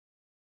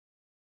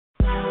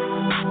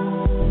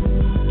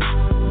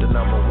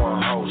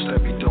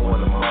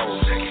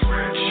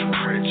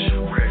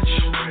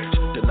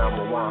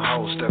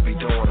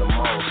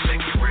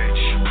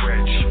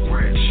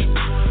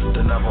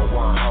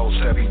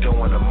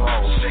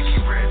most. Nikki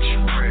Rich,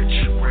 rich,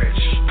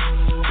 rich.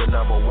 The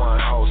number one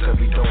host that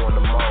be doing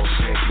the most.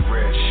 Nikki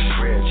Rich,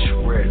 rich,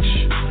 rich.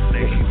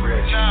 Nikki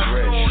Rich,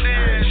 rich,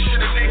 rich.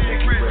 The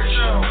Nikki Rich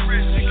Show.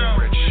 Nikki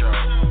Rich Show.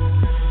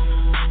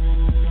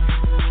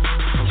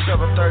 From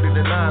 7:30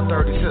 to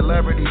 9:30,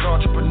 celebrities,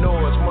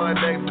 entrepreneurs,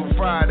 Monday through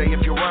Friday.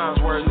 If your rhymes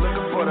words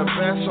looking for the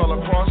best all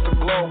across the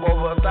globe,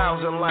 over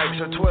 1,000 likes,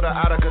 her Twitter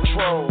out of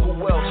control.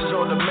 Who else is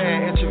on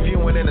demand,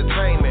 interviewing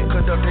entertainment,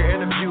 conducting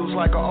interviews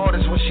like an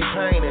artist when she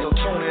painted. So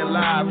tune in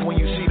live when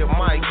you see the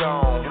mic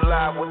on. You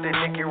live with the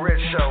Nikki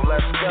Rich Show.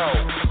 Let's go.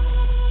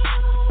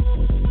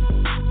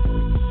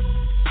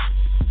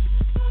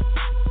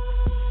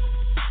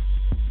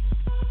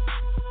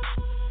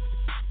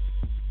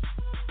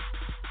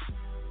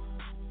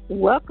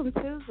 Welcome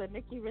to the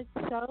Nikki Rich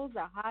Show,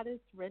 the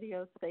hottest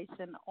radio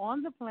station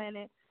on the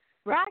planet,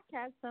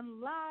 broadcasting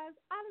live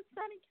out of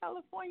sunny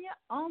California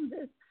on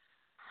this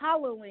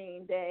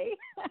Halloween day.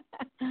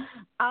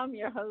 I'm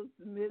your host,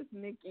 Miss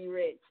Nikki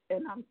Rich,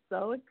 and I'm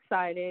so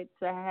excited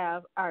to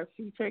have our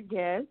featured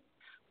guest.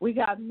 We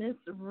got Miss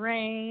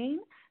Reayn.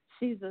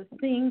 She's a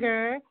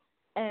singer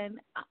and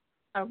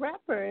a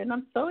rapper, and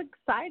I'm so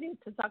excited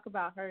to talk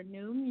about her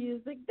new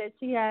music that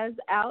she has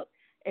out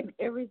and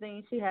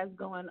everything she has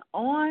going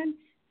on.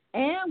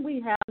 And we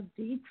have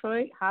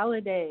Detroit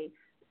Holiday,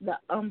 the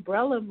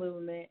umbrella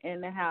movement in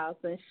the house.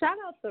 And shout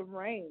out to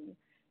Reayn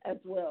as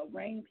well,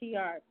 Reayn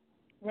PR,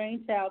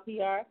 Reayn Child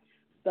PR.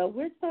 So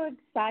we're so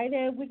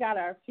excited. We got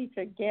our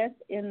featured guest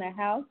in the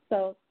house.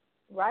 So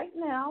right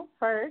now,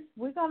 first,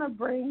 we're going to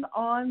bring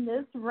on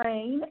Miss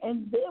Reayn,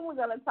 and then we're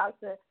going to talk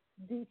to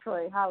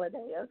Detroit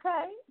Holiday,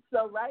 okay?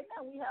 So right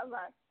now we have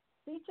our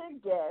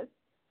featured guest,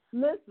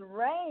 Miss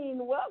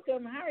Reayn.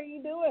 Welcome. How are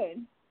you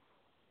doing?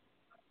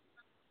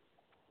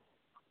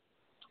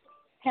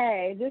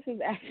 Hey, this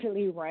is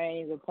actually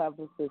Reayn, the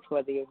publicist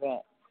for the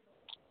event.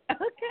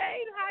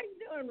 Okay. How you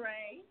doing,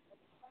 Reayn?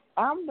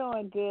 I'm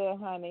doing good,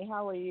 honey.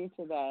 How are you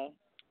today?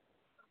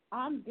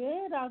 I'm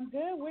good.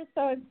 We're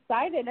so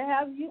excited to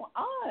have you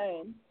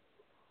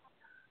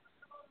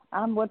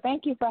on. Well,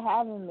 thank you for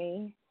having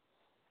me.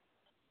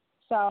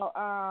 So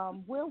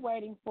we're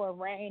waiting for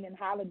Reayn and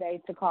Holiday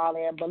to call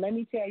in, but let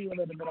me tell you a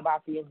little bit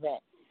about the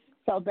event.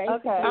 So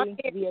basically,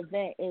 The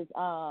event is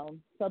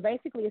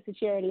it's a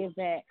charity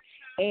event,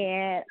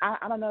 and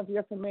I don't know if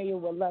you're familiar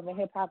with Love and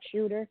Hip Hop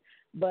Shooter,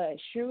 but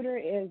Shooter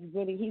is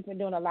he's been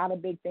doing a lot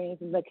of big things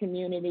in the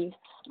community,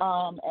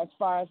 as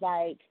far as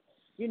on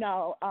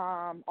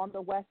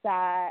the West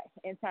Side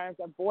in terms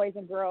of Boys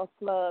and Girls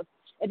Clubs,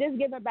 and just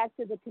giving back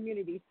to the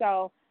community.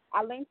 So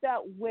I linked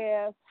up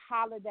with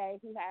Holiday,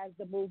 who has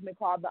the movement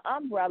called The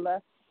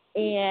Umbrella,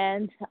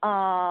 and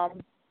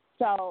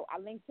so I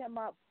linked him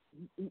up,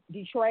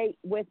 Detroit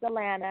with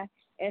Atlanta,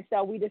 and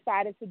so we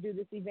decided to do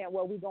this event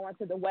where we go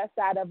into the west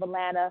side of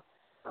Atlanta,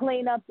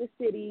 clean up the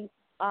city,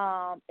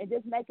 and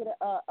just make it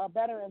a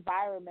better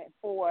environment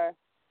for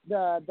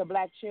the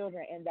black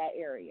children in that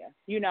area.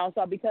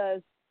 So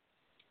because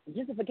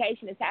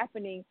gentrification is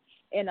happening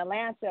in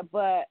Atlanta,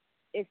 but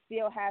it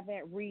still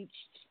haven't reached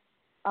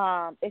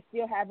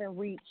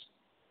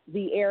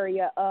the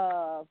area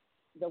of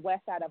the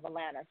west side of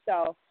Atlanta.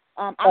 So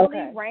I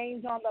believe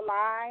Reayn's on the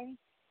line,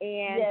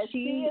 and yes,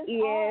 she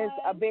is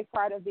a big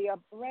part of the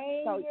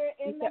Reayn, so you're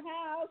in the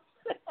house.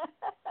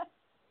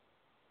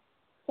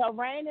 So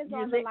Reayn is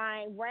on the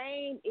line.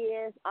 Reayn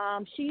is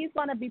she's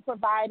going to be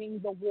providing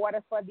the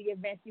water for the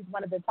event. She's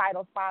one of the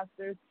title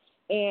sponsors,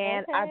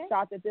 and I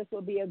thought that this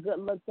would be a good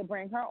look to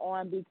bring her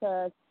on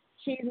because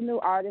she's a new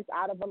artist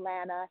out of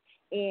Atlanta,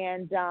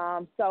 and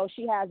so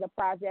she has a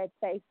project,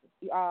 the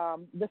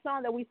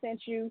song that we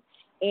sent you,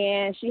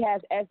 and she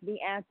has SB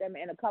Anthem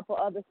and a couple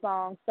other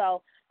songs.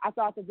 So I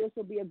thought that this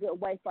would be a good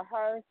way for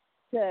her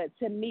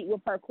to meet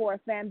with her core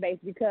fan base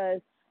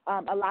because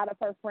a lot of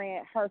her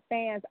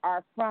fans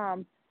are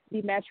from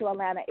the Metro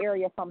Atlanta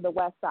area from the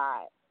West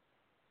Side.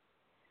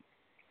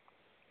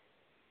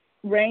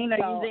 Reayn, are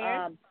you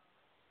there?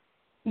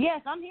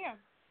 Yes, I'm here.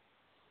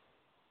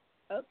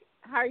 Okay.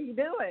 How are you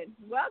doing?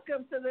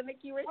 Welcome to the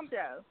Nikki Rich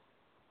Show.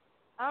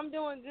 I'm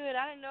doing good.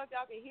 I didn't know if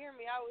y'all could hear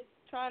me. I was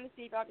trying to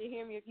see if y'all could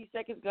hear me a few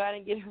seconds ago. I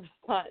didn't get a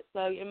response,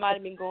 so it might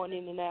have been going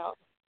in and out.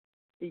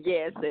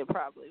 Yes, it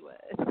probably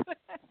was.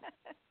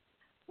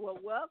 Well,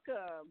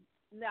 welcome.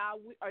 Now,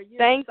 are you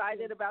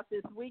excited about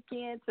this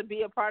weekend to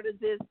be a part of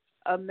this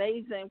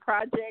amazing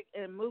project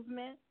and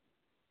movement?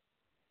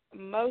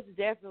 Most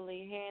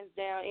definitely, hands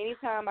down.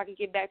 Anytime I can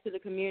get back to the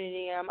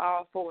community, I'm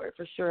all for it,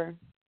 for sure.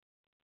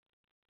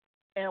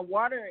 And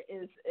water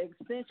is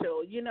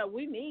essential.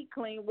 We need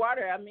clean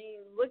water. I mean,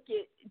 look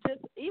at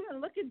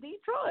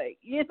Detroit,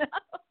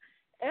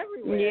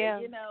 everywhere.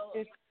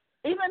 Yeah.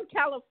 Even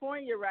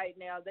California right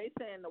now, they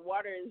saying the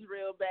water is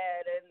real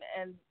bad,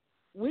 and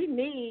we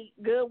need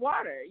good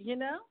water,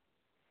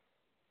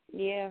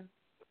 Yeah.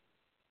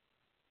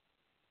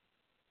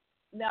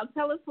 Now,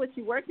 tell us what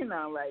you're working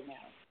on right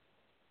now.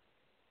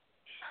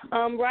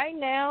 Right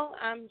now,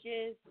 I'm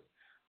just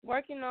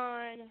working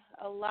on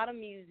a lot of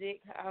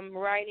music. I'm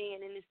writing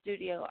and in the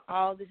studio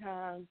all the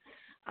time.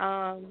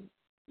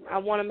 I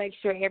want to make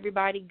sure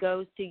everybody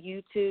goes to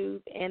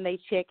YouTube and they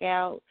check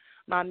out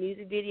my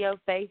music video,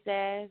 Face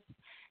Ass.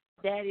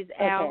 That is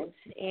out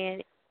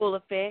and full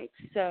effect,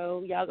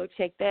 so y'all go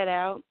check that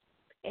out.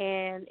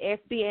 And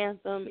SB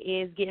Anthem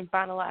is getting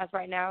finalized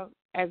right now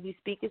as we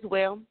speak as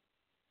well.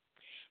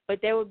 But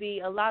there will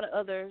be a lot of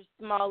other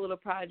small little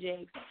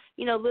projects,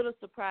 little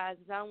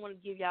surprises. I don't want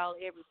to give y'all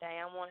everything.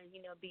 I want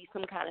to, be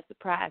some kind of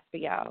surprise for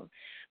y'all.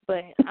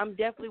 But I'm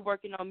definitely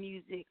working on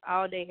music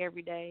all day,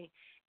 every day.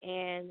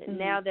 And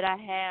now that I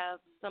have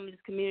some of this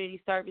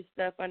community service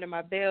stuff under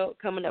my belt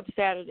coming up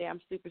Saturday,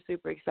 I'm super,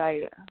 super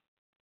excited.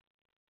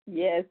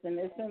 Yes, and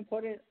it's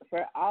important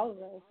for all of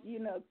us,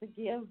 to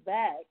give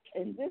back.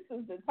 And this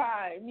is the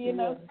time,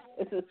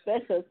 it's a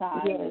special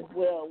time as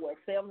well, where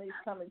families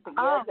coming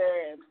together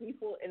and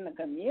people in the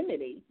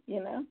community,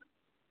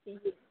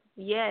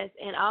 Yes,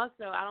 and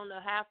also, I don't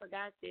know how I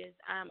forgot this,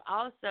 I'm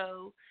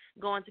also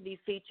going to be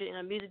featured in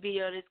a music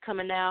video that's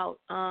coming out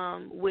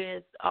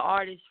with an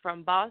artist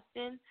from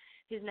Boston.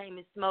 His name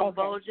is Smoke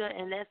Bolger,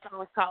 and that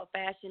song is called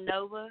Fashion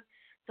Nova.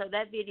 So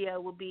that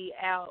video will be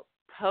out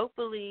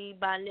hopefully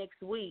by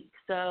next week,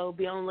 so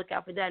be on the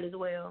lookout for that as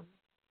well.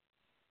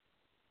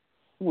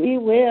 We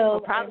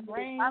will.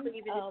 Probably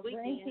even this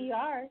Reayn weekend.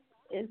 PR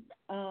is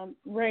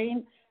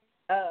Reayn.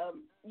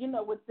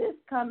 With this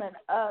coming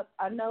up,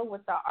 I know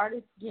with the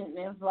artists getting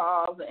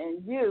involved,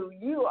 and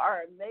you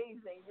are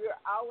amazing. You're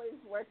always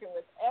working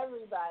with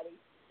everybody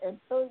and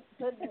putting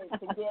it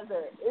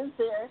together. Is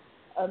there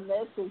a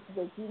message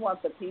that you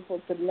want the people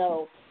to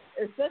know,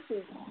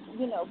 especially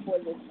for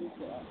this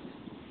weekend?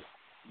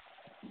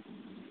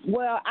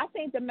 Well, I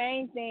think the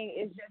main thing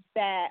is just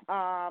that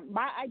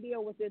my idea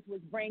with this was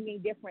bringing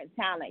different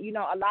talent.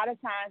 A lot of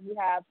times we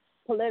have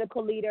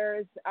political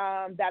leaders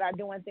that are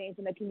doing things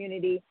in the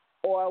community,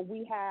 or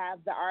we have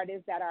the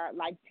artists that are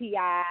like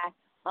T.I.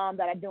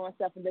 That are doing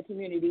stuff in the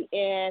community.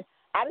 And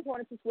I just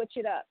wanted to switch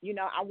it up.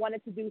 I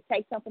wanted to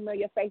take some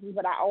familiar faces,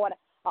 but I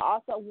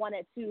also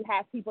wanted to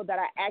have people that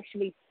are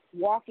actually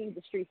walking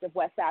the streets of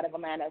West Side of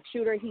Atlanta.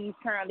 Shooter, he's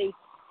currently,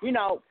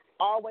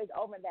 always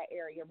over in that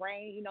area.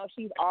 Reayn,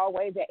 she's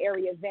always an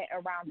area event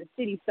around the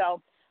city.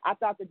 So I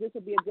thought that this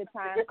would be a good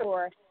time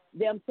for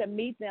them to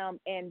meet them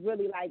and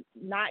really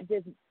not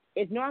just,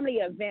 it's normally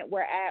an event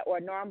we're at,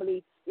 or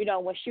normally,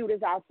 when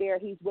Shooter's out there,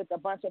 he's with a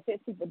bunch of his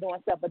people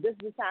doing stuff. But this is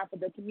the time for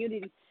the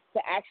community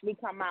to actually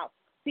come out,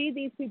 see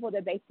these people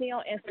that they see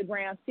on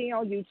Instagram, see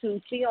on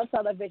YouTube, see on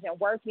television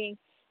working,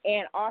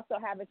 and also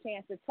have a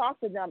chance to talk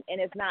to them. And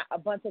it's not a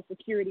bunch of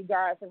security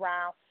guards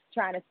around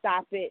trying to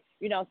stop it,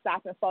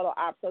 stopping photo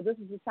ops. So this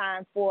is the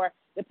time for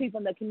the people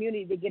in the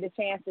community to get a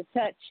chance to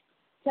touch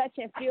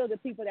and feel the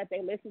people that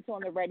they listen to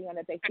on the radio and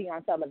that they see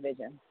on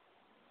television.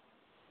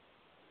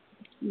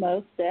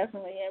 Most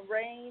definitely. And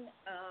Reayn,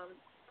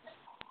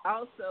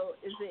 also,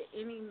 is there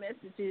any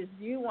messages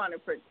you want to,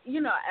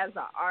 as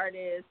an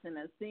artist and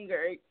a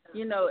singer,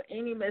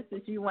 any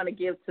message you want to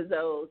give to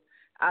those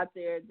out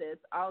there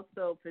that's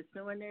also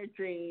pursuing their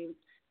dreams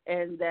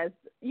and that's,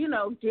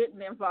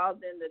 getting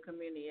involved in the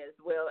community as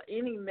well?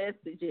 Any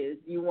messages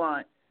you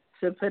want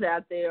to put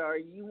out there or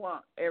you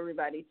want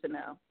everybody to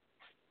know?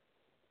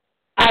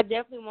 I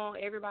definitely want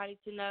everybody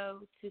to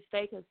know to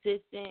stay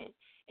consistent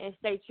and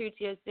stay true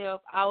to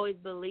yourself. Always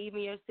believe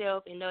in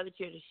yourself and know that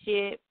you're the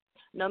shit.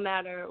 No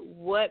matter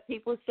what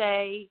people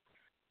say,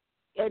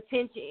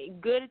 attention,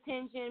 good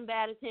attention,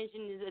 bad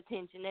attention is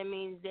attention. That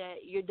means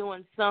that you're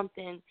doing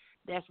something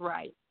that's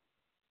right.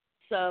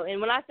 So,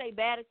 and when I say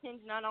bad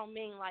attention, I don't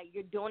mean like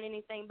you're doing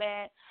anything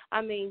bad.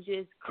 I mean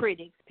just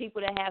critics, people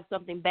that have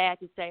something bad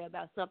to say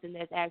about something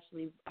that's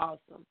actually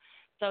awesome.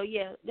 So,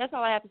 yeah, that's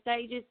all I have to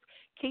say. Just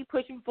keep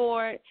pushing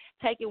forward,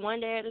 take it one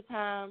day at a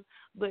time,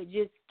 but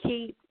just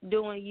keep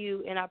doing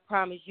you, and I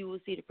promise you will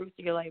see the fruits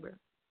of your labor.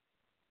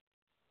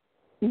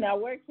 Now,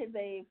 where can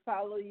they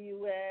follow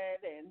you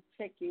at and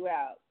check you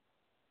out?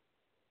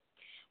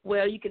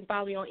 Well, you can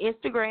follow me on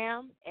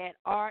Instagram at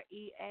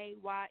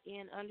REAYN_.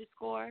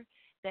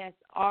 That's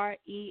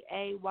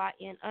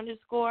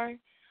REAYN_.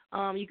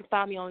 You can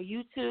find me on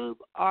YouTube,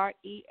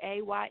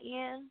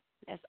 REAYN.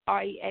 That's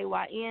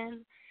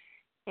REAYN.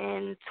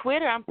 And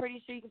Twitter, I'm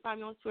pretty sure you can find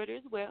me on Twitter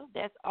as well.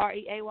 That's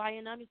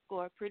REAYN_.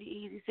 Pretty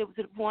easy, simple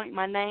to the point.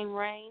 My name,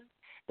 Reayn,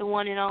 the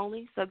one and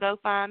only. So go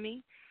find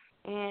me.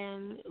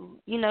 And,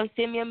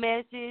 send me a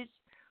message.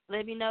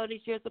 Let me know that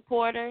you're a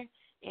supporter,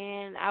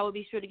 and I will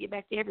be sure to get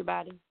back to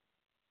everybody.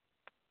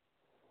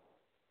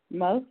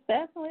 Most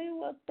definitely.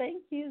 Well,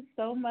 thank you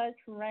so much,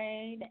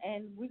 Reayn.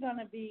 And we're going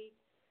to be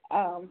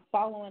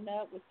following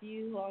up with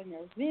you on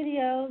your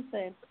videos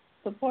and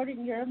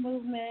supporting your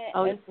movement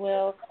as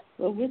well.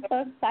 Well, we're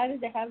so excited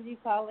to have you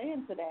call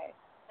in today.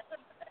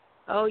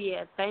 Oh,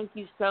 yeah. Thank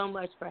you so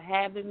much for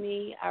having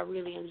me. I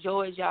really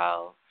enjoyed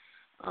y'all.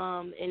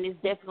 And it's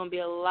definitely going to be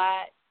a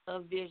lot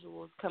of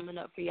visuals coming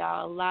up for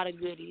y'all, a lot of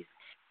goodies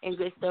and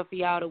good stuff for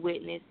y'all to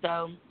witness.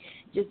 So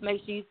just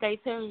make sure you stay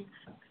tuned.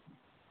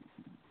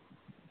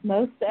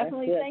 Most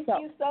definitely. Thank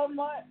you so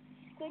much.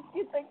 Thank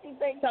you.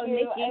 So,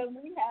 Nikki, and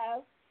we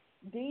have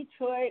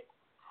Detroit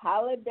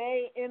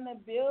Holiday in the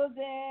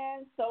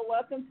building. So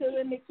welcome to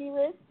the Nikki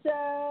Rich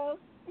Show.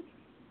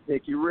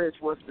 Nikki Rich,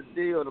 what's the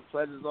deal? The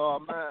pleasure's all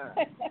mine.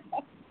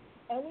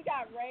 And we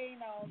got Reayn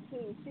on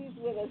too. She's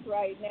with us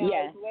right now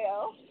as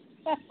well.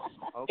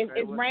 Okay,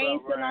 is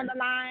Reayn still Reayn? on the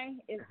line?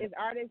 Is the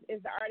artist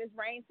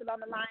Reayn still on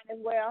the line as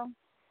well?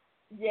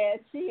 Yes,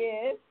 she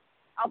is.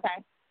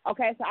 Okay.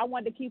 So I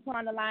wanted to keep her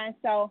on the line.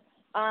 So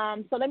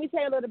let me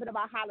tell you a little bit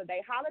about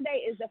Holiday.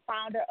 Holiday is the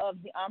founder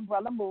of the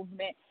Umbrella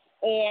Movement,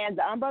 and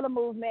the Umbrella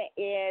Movement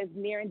is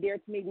near and dear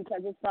to me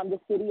because it's from the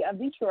city of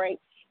Detroit.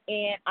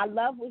 And I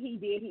love what he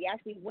did. He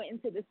actually went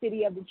into the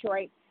city of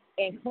Detroit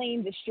and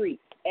cleaned the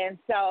streets. And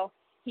so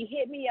he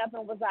hit me up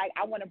and was like,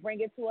 I want to bring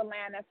it to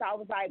Atlanta. So I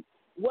was like,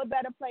 what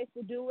better place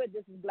to do it?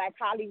 This is Black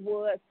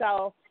Hollywood.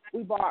 So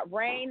we brought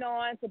Reayn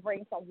on to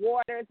bring some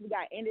waters. We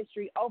got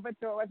industry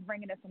overthrowers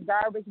bringing us some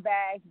garbage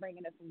bags,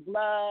 bringing us some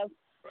gloves.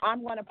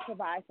 I'm going to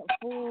provide some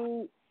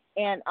food.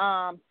 And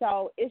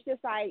so it's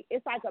just like,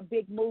 it's like a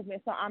big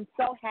movement. So I'm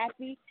so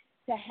happy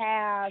to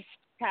have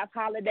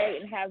Holiday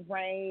and have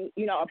Reayn,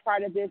 a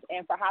part of this,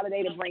 and for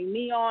Holiday to bring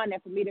me on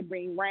and for me to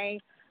bring Reayn.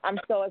 I'm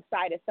so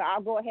excited. So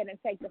I'll go ahead and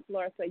take the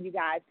floor so you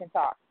guys can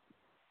talk.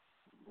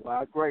 Well,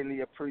 I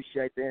greatly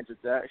appreciate the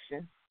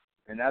introduction,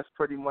 and that's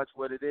pretty much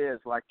what it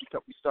is. Like,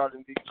 we started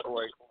in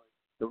Detroit.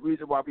 The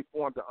reason why we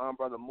formed the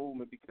Umbrella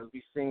Movement because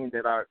we seen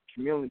that our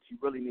community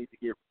really needs to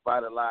get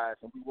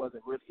revitalized, and we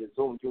wasn't really a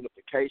zone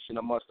unification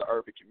amongst the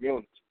urban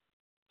community.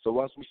 So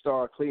once we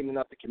started cleaning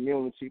up the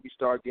community, we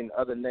started getting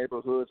other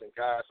neighborhoods and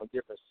guys from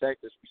different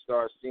sectors. We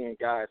started seeing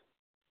guys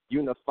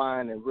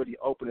unifying and really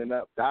opening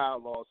up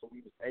dialogue, so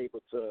we was able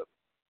to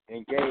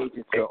engage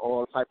into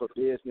all type of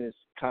business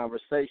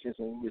conversations,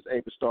 and we was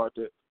able to start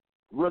to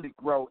really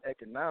grow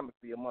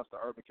economically amongst the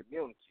urban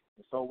community.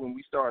 And so when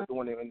we started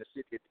doing it in the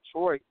city of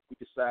Detroit, we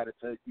decided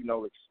to,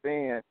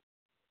 expand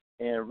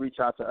and reach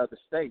out to other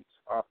states.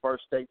 Our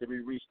first state that we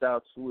reached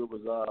out to, it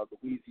was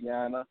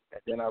Louisiana,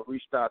 and then I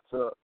reached out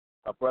to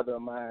a brother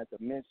of mine,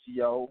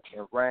 Demencio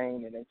and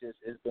Reayn, and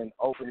it's been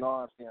open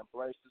arms. They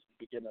embraced us. We've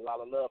been getting a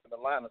lot of love in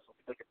Atlanta, so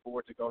we're looking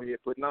forward to go ahead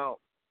and putting on.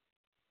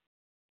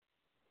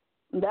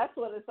 That's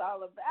what it's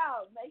all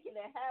about, making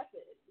it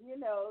happen. You're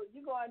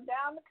going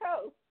down the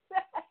coast,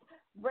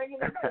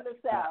 bringing it to the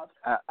South.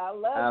 I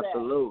love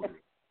Absolutely.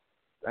 that.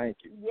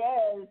 Thank you.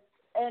 Yes,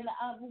 and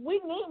we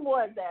need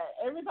more of that.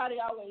 Everybody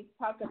always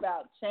talk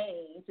about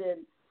change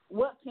and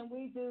what can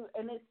we do,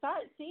 and it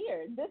starts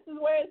here. This is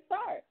where it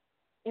starts,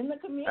 in the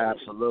community.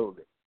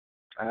 Absolutely.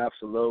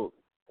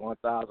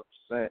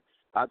 1,000%.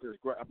 I'm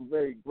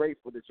very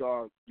grateful that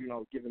y'all,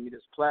 giving me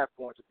this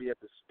platform to be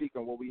able to speak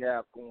on what we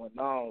have going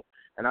on.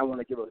 And I want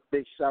to give a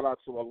big shout out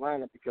to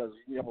Atlanta because,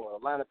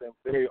 Atlanta been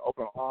very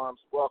open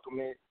arms,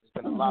 welcoming. There's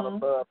been a lot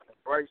of love and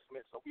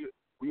embracement. So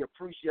we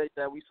appreciate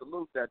that. We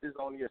salute that. This is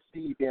only a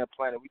seed being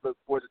planted. We look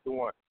forward to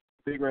doing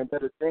bigger and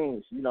better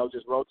things,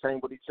 just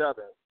rotating with each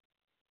other.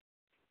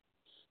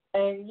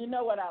 And you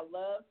know what I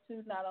love,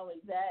 too, not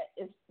only that,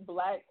 it's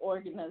Black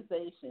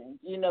organizations.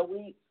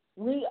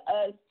 We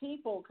as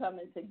people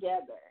coming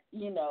together,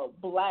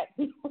 Black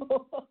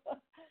people,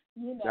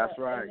 That's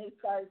right. And it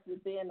starts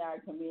within our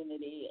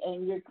community.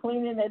 And you're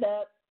cleaning it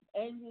up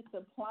and you're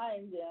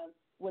supplying them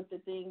with the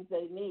things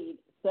they need,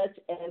 such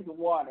as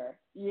water,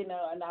 and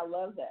I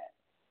love that.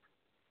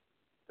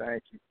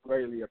 Thank you.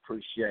 Greatly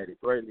appreciate it.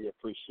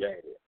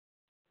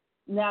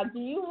 Now, do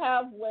you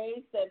have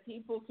ways that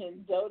people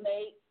can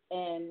donate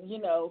and,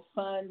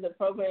 fund the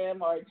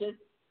program or just,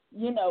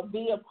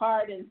 be a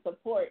part and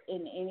support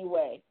in any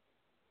way?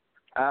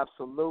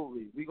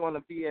 Absolutely. We're going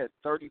to be at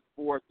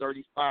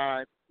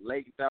 3435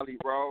 Lake Valley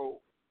Road,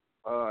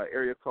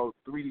 area code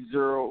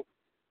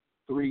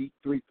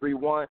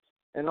 303331.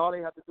 And all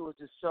they have to do is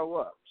just show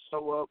up,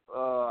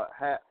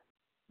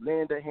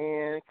 lend a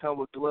hand, come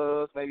with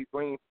gloves, maybe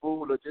bring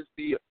food, or just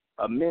be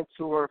a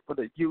mentor for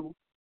the youth.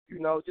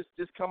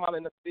 Just come out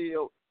in the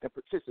field and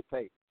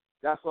participate.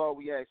 That's all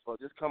we ask for.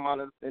 Just come out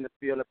in the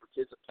field and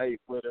participate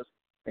with us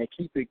and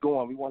keep it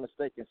going. We want to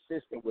stay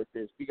consistent with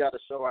this. We got to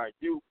show our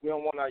youth. We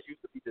don't want our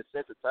youth to be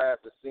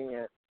desensitized to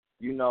seeing,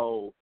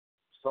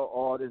 so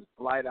all this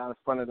blight out in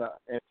front of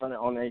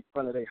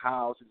their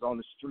houses, on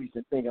the streets,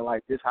 and thinking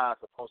like this how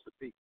it's supposed to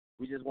be.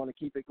 We just want to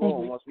keep it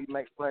going. Once we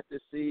plant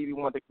this seed, we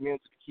want the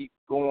community to keep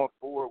going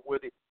forward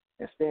with it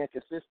and staying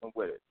consistent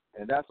with it.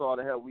 And that's all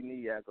the help we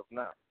need as of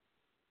now.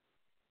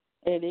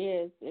 It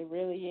is. It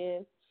really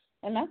is.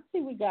 And I see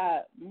we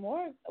got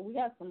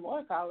some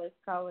more callers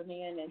calling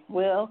in as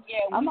well.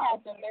 Yeah, we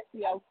have the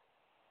Demencio.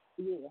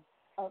 Yeah.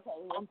 Okay.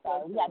 I'm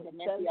sorry. We have the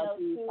Demencio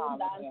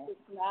calling in.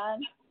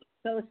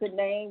 Tell us your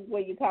name,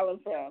 where you calling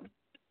from.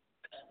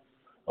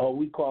 Oh,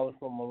 we calling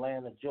from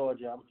Atlanta,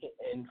 Georgia. I'm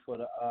hitting for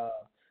the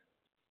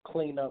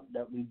cleanup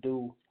that we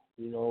do,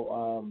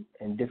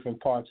 in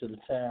different parts of the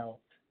town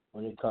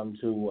when it comes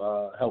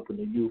to helping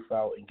the youth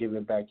out and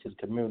giving back to the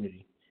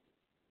community.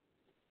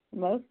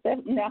 Most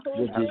definitely.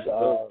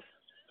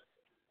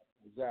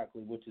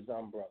 Which is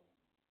Umbrella.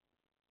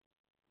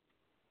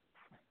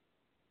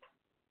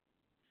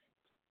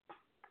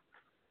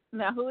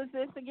 Now, who is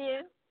this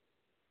again?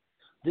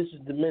 This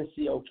is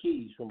Demencio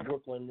Keys from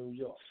Brooklyn, New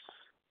York.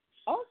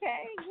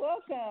 Okay,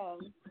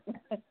 welcome,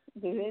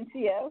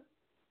 Demencio.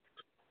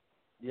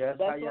 Yes,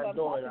 That's how y'all what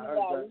doing? I'm I heard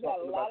talking about. We y'all got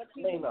a talking lot about of the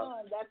people cleanup.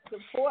 on. That's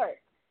support.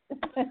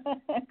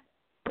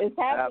 It's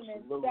happening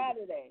Absolutely.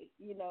 Saturday.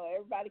 You know,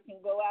 everybody can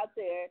go out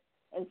there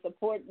and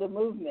support the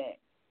movement,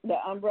 the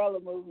umbrella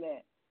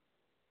movement.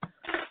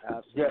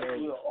 Absolutely. Yes,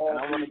 And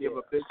I want to give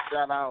a big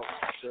shout out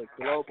to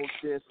Global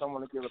Kids. I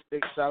want to give a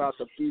big shout out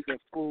to Vegan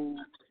Food,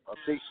 a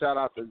big shout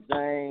out to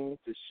Zane,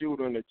 to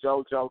Shooter, and to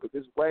JoJo, because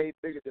it's way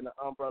bigger than the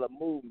umbrella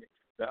movement.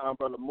 The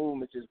umbrella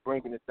movement is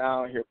bringing it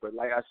down here. But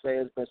like I say,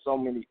 it's been so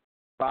many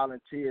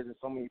volunteers and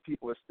so many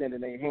people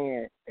extending their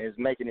hand and it's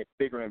making it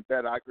bigger and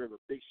better. I give a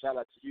big shout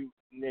out to you,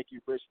 Nikki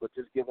Rich, for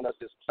just giving us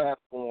this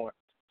platform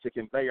to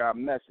convey our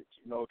message,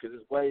 you know, because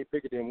it's way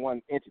bigger than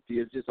one entity.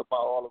 It's just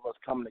about all of us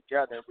coming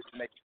together and really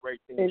making great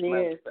things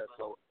manifest.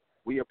 So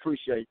we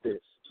appreciate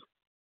this.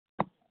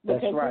 That's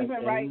because right.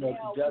 even right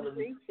now, we're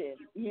reaching,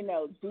 you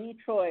know,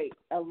 Detroit,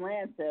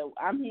 Atlanta.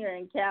 I'm here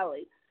in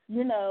Cali,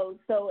 you know,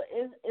 so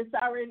it's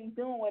already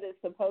doing what it's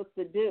supposed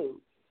to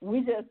do.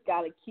 We just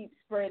got to keep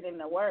spreading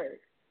the word.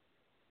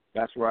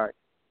 That's right.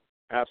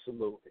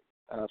 Absolutely.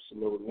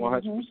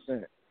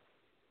 100%.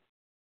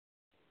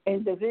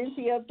 And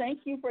Davincio, thank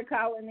you for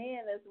calling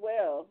in as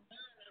well.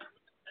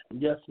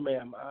 Yes,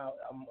 ma'am.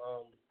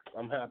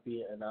 I'm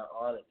happy and I'm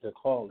honored to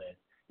call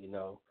in. You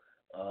know,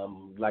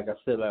 like I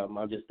said, I'm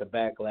just the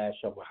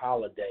backlash of a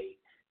holiday.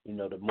 You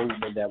know, the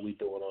movement that we're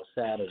doing on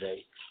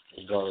Saturday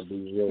is going to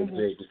be really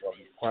big. It's going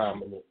to be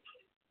prominent.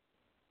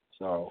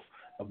 So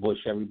I wish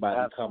everybody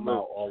to come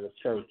out, all the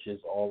churches,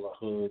 all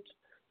the hoods.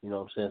 You know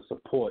what I'm saying?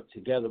 Support.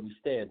 Together we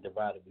stand,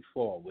 divided we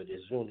fall. Where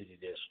there's unity,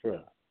 there's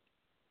strength.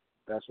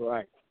 That's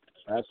right.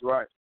 That's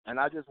right. And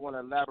I just want to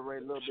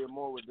elaborate a little bit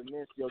more with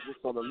Demencio,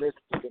 just so the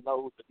listeners can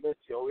know who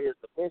Demencio is.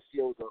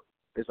 Demencio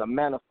is a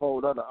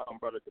manifold other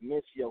umbrella.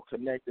 Demencio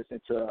connects us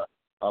into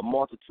a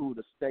multitude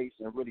of states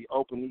and really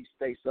open these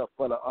states up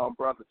for the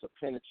umbrella to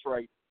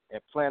penetrate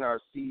and plant our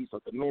seeds. So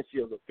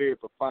Demencio is a very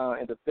profound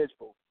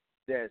individual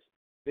that's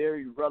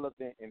very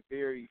relevant and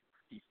very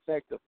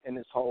effective in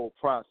this whole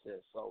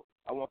process. So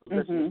I want the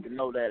listeners to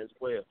know that as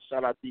well.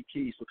 Shout out D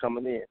Keys for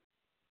coming in.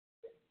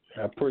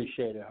 I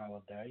appreciate it,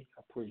 Holiday.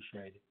 I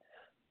appreciate it.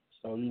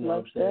 So, you know what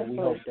I'm saying? We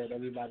hope that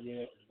everybody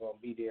there is going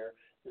to be there.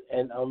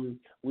 And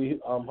we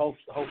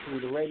hopefully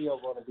the radio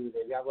going to be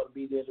there. Y'all going to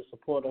be there to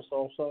support us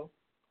also?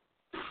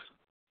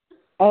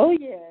 Oh,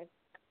 yeah.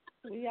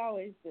 We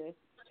always do.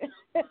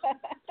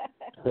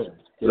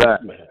 Yes,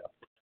 ma'am.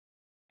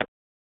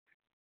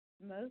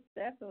 Most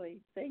definitely.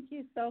 Thank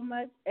you so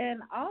much.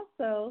 And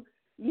also,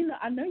 you know,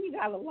 I know you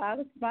got a lot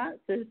of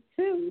sponsors,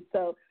 too.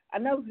 So I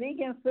know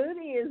Vegan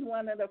Foodie is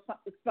one of the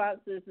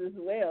sponsors as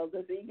well,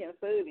 the Vegan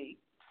Foodie.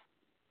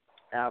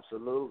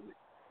 Absolutely.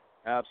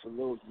 Yeah,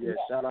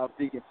 shout out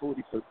Vegan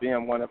Foodie for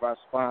being one of our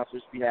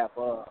sponsors. We have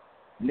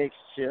Nick's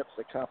Chips,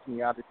 a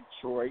company out of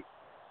Detroit.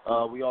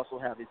 We also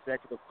have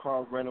Executive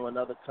Car Rental,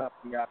 another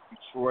company out of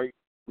Detroit.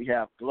 We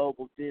have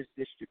Global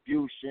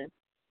Distribution,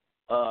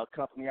 a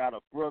company out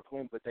of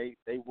Brooklyn, but they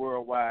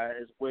worldwide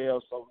as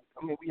well. So,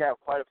 I mean, we have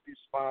quite a few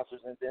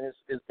sponsors, and then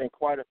it's been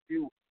quite a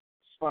few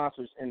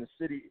sponsors in the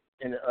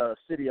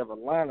city of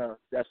Atlanta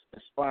that's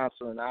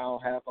sponsoring. I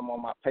don't have them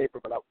on my paper,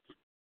 but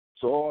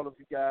so all of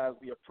you guys,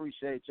 we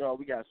appreciate y'all.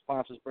 We got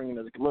sponsors bringing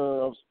us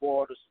gloves,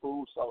 waters,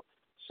 food. So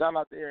shout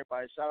out to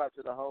everybody. Shout out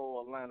to the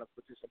whole Atlanta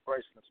for just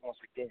embracing us once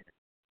again.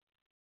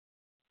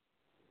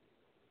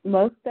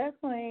 Most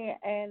definitely.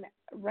 And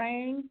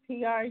Reayn,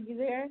 PR, are you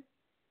there?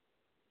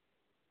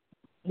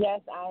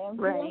 Yes, I am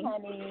here,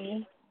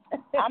 honey.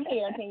 I'm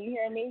here. Can you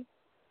hear me?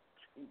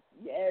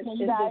 Yes. Can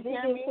you guys Is the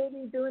hear me? Vegan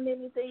Foodie doing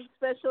anything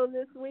special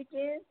this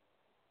weekend?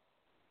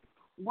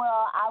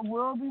 Well, I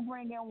will be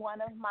bringing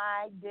one of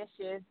my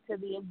dishes to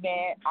the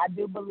event. I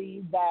do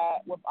believe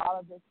that with all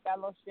of this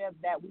fellowship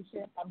that we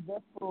should have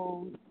good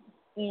food,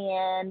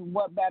 and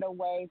what better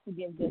way to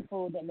give good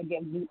food than to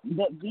give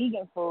good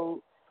vegan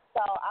food.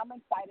 So I'm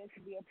excited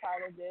to be a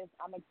part of this.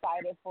 I'm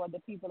excited for the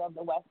people of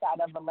the west side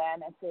of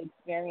Atlanta to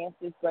experience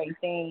this great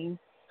thing.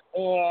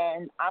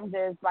 And I'm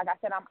just, like I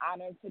said, I'm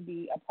honored to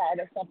be a part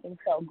of something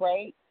so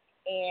great.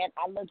 And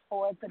I look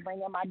forward to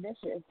bringing my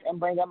dishes and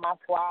bringing my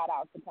squad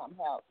out to come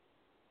help.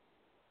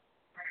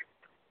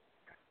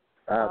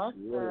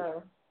 Absolutely.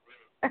 Awesome.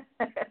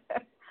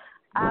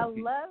 I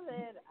love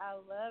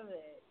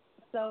it.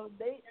 So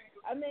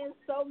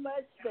so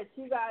much that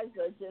you guys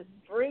are just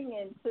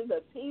bringing to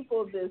the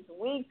people this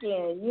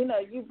weekend. You know,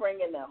 you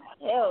bringing them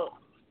help.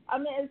 I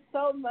mean, it's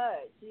so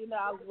much. You know,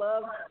 I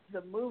love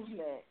the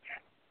movement,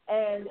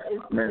 and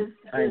it's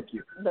thank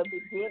you. The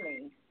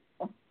beginning.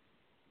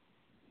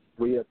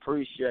 We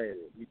appreciate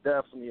it. We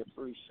definitely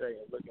appreciate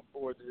it. Looking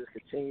forward to just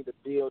continue to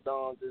build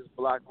on this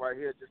block right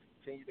here. Just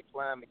continue to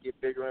climb and get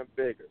bigger and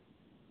bigger.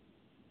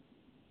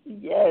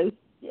 Yes,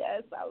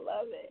 I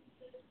love it.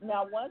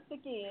 Now, once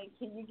again,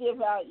 can you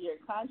give out your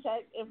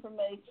contact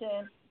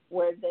information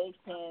where they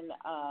can,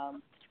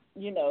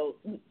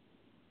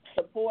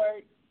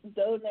 support,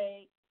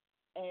 donate,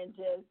 and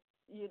just,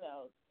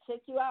 check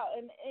you out,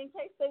 and in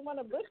case they want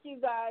to book you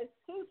guys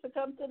too to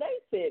come to their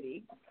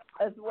city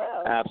as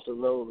well.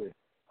 Absolutely.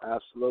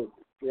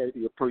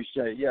 Greatly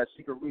appreciate it. Yes,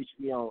 you can reach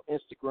me on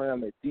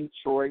Instagram at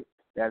Detroit.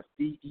 That's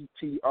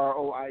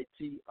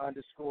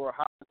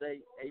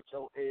DETROIT_Holiday,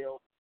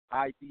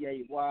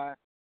 HOLIDAY.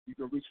 You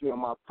can reach me on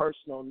my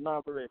personal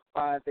number at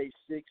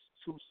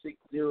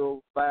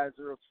 586-260-5027.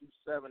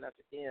 That's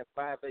again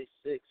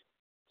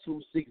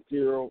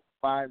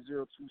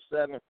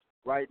 586-260-5027.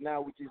 Right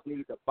now, we just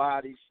need the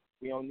bodies.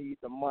 We don't need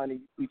the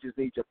money. We just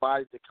need your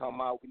bodies to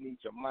come out. We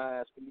need your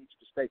minds. We need you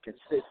to stay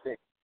consistent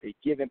and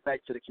giving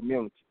back to the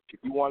community.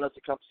 If you want us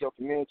to come to your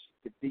community,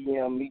 you can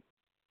DM me.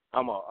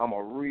 I'm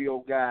a real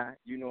guy.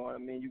 You know what I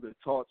mean? You can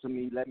talk to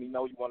me. Let me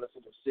know you want us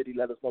in the city.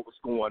 Let us know what's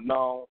going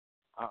on.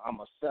 I'm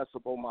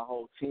accessible. My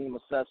whole team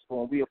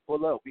accessible. And we'll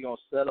pull up. We're going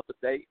to set up a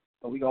date,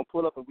 and we're going to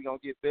pull up, and we're going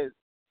to get busy.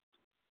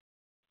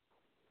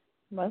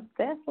 Most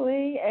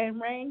definitely.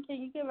 And, Reayn,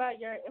 can you give out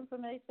your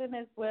information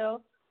as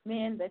well,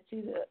 men, that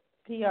you the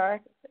PR?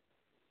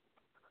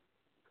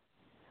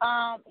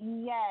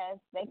 Yes,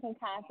 they can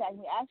contact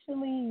me.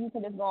 Actually, you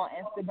can just go on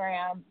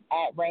Instagram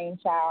at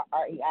Rainchild,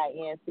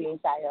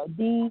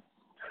 REINCHILD,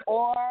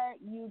 or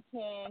you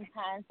can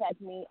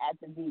contact me at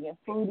the Vegan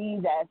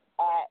Foodie. That's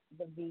at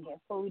the Vegan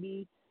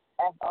Foodie,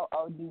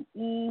 FOODE.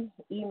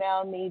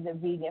 Email me, the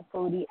Vegan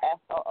Foodie,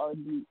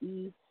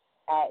 FOODE,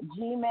 at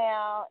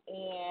Gmail.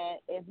 And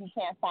if you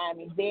can't find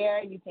me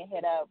there, you can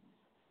hit up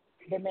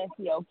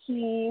Dementio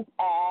Keys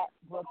at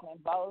Brooklyn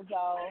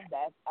Bozo.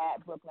 That's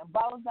at Brooklyn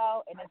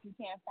Bozo. And if you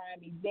can't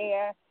find me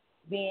there,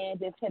 then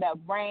just hit up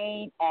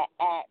Reayn at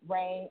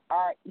Reayn,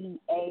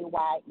 REAYN_.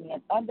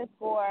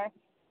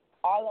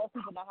 All those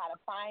people know how to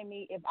find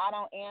me. If I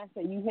don't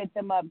answer, you hit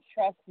them up.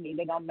 Trust me,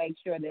 they're going to make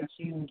sure that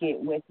you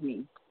get with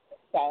me.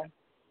 So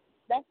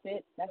that's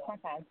it. That's my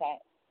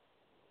contact.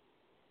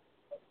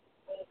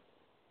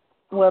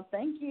 Well,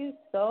 thank you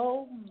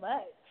so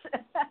much.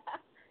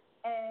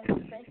 And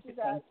thank you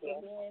guys for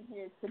being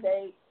here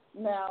today.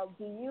 Now,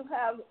 do you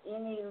have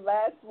any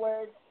last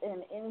words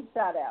and any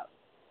shout-outs?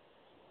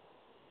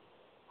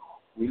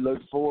 We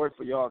look forward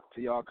to y'all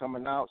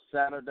coming out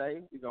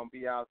Saturday. We're going to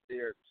be out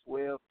there at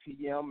 12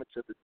 p.m.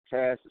 until the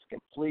cast is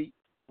complete.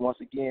 Once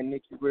again,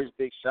 Nikki Rich,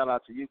 big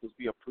shout-out to you because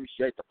we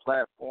appreciate the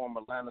platform.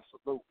 Atlanta,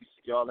 salute. We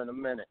see y'all in a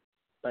minute.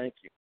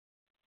 Thank you.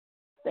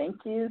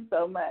 Thank you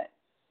so much.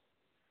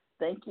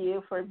 Thank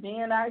you for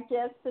being our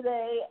guest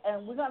today.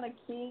 And we're going to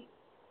keep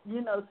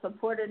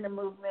supporting the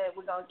movement.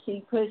 We're going to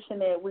keep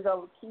pushing it. We're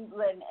going to keep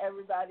letting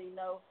everybody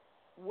know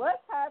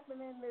what's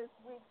happening this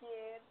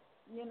weekend.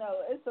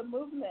 It's a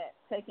movement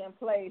taking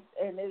place,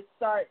 and it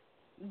starts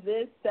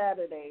this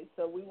Saturday.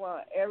 So we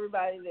want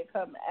everybody to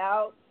come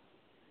out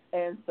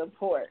and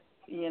support.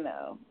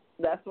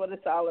 That's what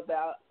it's all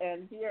about.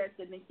 And here at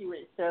the Nikki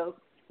Rich Show,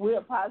 we're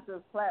a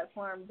positive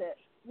platform that,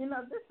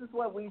 this is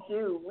what we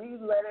do. We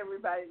let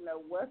everybody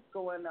know what's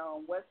going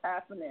on, what's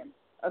happening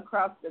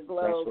across the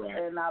globe. That's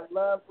right. And I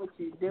love what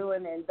you're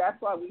doing, and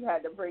that's why we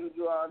had to bring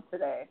you on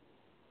today.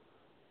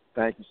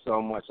 Thank you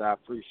so much. I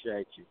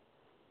appreciate you.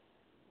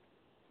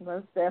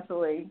 Most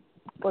definitely.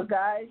 Well,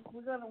 guys,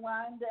 we're going to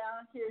wind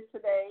down here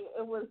today.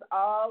 It was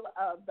all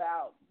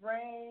about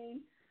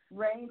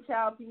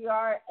Rainchild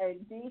PR,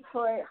 and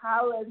Detroit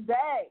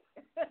Holiday.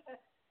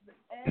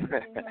 And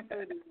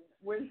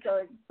we're so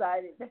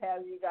excited to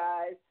have you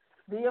guys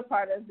be a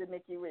part of the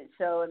Nikki Rich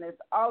Show, and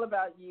it's all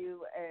about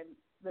you and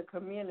the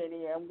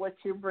community and what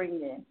you're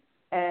bringing.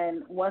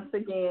 And once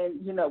again,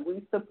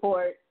 we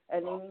support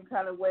in any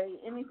kind of way,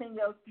 anything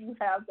else you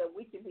have that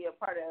we can be a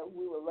part of,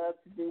 we would love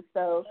to do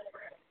so.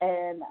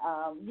 And,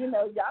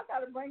 y'all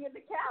got to bring it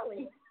to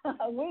Cali.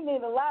 We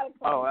need a lot of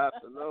Oh,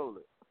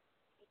 absolutely.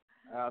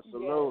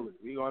 Absolutely.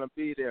 Yeah. We're going to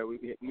be there.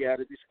 We had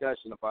a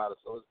discussion about it,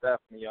 so it's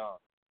definitely on.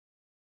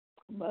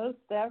 Most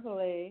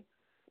definitely.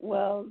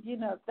 Well,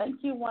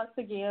 thank you once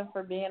again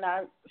for being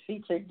our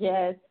featured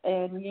guest.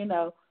 And,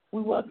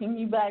 we welcome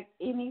you back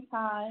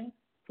anytime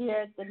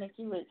here at the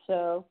Nikki Rich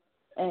Show.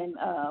 And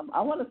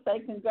I want to say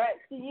congrats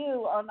to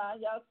you on all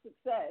y'all's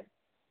success.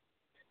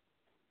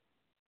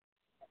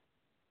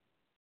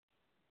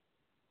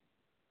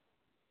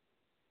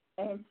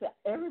 And to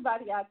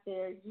everybody out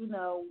there,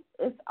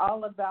 it's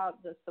all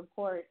about the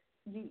support.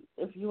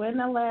 If you're in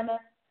Atlanta,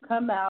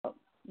 come out.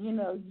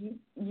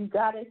 You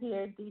got to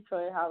hear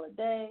Detroit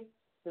Holiday,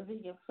 the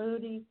Vegan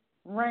Foodie,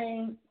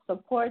 Reayn,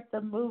 support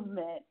the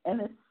movement. And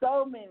it's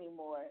so many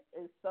more.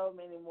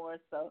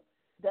 So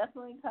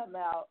definitely come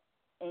out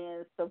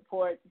and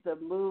support the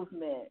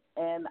movement.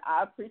 And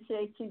I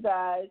appreciate you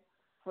guys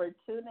for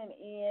tuning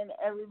in.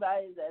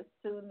 Everybody that's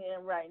tuned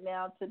in right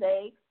now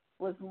today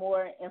was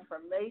more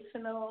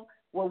informational.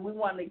 Well, we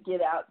want to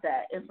get out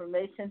that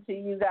information to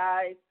you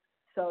guys.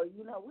 So,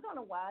 we're going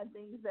to wind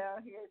things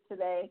down here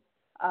today.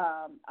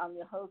 I'm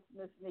your host,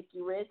 Miss Nikki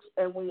Rich,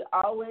 and we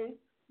always,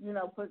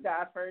 put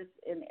God first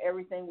in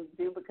everything we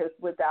do, because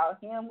without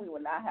him, we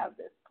would not have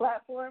this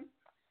platform.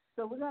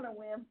 So we're going to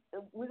leave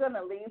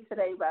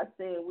today by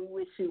saying we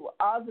wish you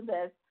all the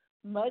best,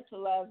 much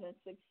love and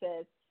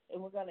success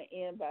and we're going to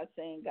end by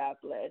saying God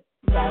bless.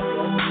 God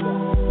bless you.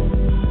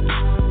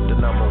 The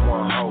number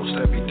one host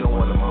that be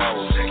doing the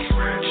most. Nikki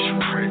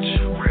Rich.